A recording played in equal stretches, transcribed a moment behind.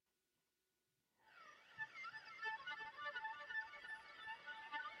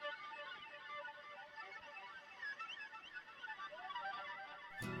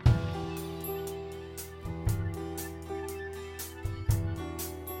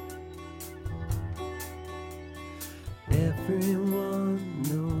Everyone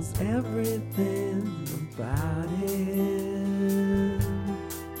knows everything about it.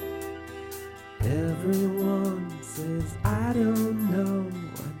 Everyone says, I don't know,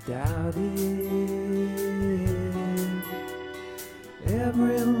 I doubt it.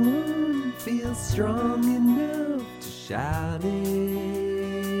 Everyone feels strong enough to shout it.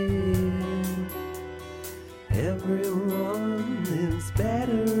 Everyone lives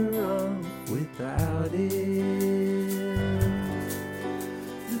better off without it.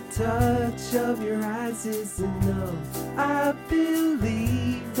 The touch of your eyes is enough. I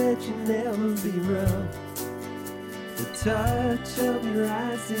believe that you'll never be rough. The touch of your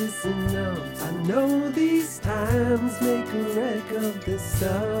eyes is enough. I know these times make a wreck of this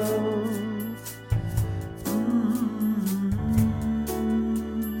stuff.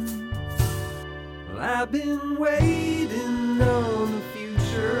 Well, I've been waiting on the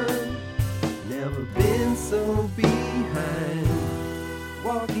future, never been so behind.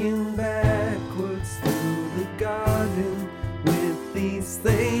 Walking backwards through the garden with these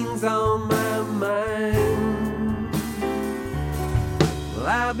things on my mind. Well,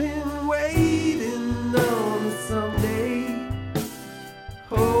 I've been waiting on a someday,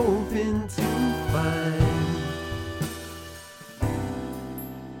 hoping to find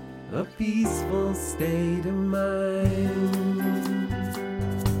a peaceful state of mind.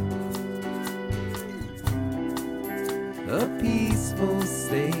 A peaceful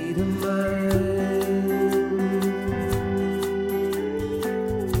state of mind.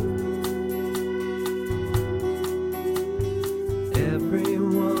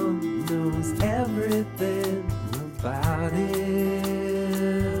 Everyone knows everything about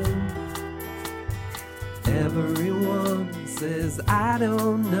it. Everyone says, I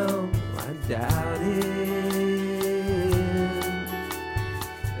don't know, I doubt it.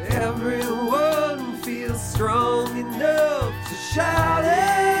 Everyone feels strong enough to shout it.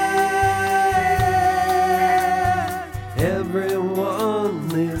 Everyone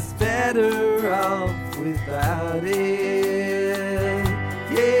lives better off without it.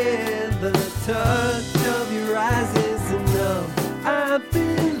 Yeah, the touch of your eyes is enough. I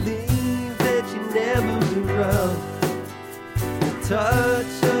believe that you never be rough. The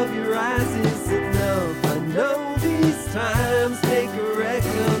touch of your eyes is enough. I know these times take a wreck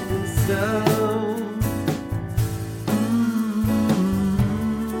of this stuff.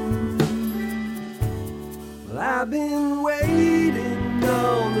 Well, I've been waiting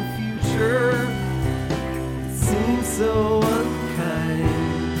on the future. It seems so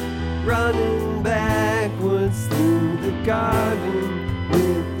unkind, running backwards through the garden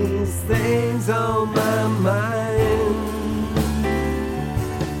with these things on my mind.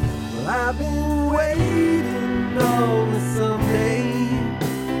 Well, I've been waiting on the someday,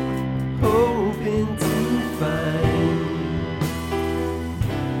 hoping to find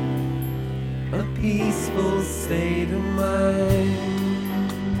a peaceful state of mind.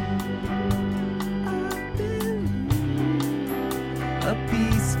 A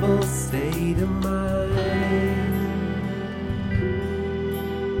peaceful state of mind.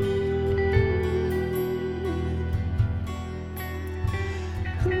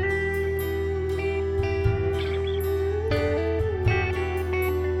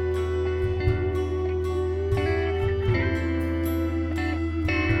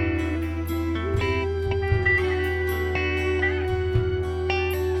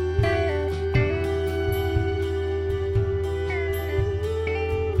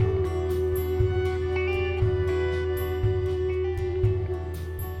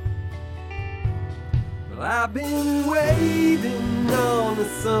 I've been waiting on a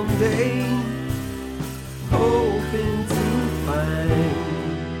someday, hoping to find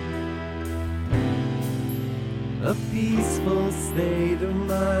a peaceful state of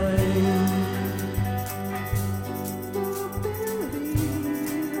mind.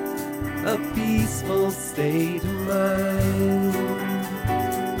 A peaceful state of mind.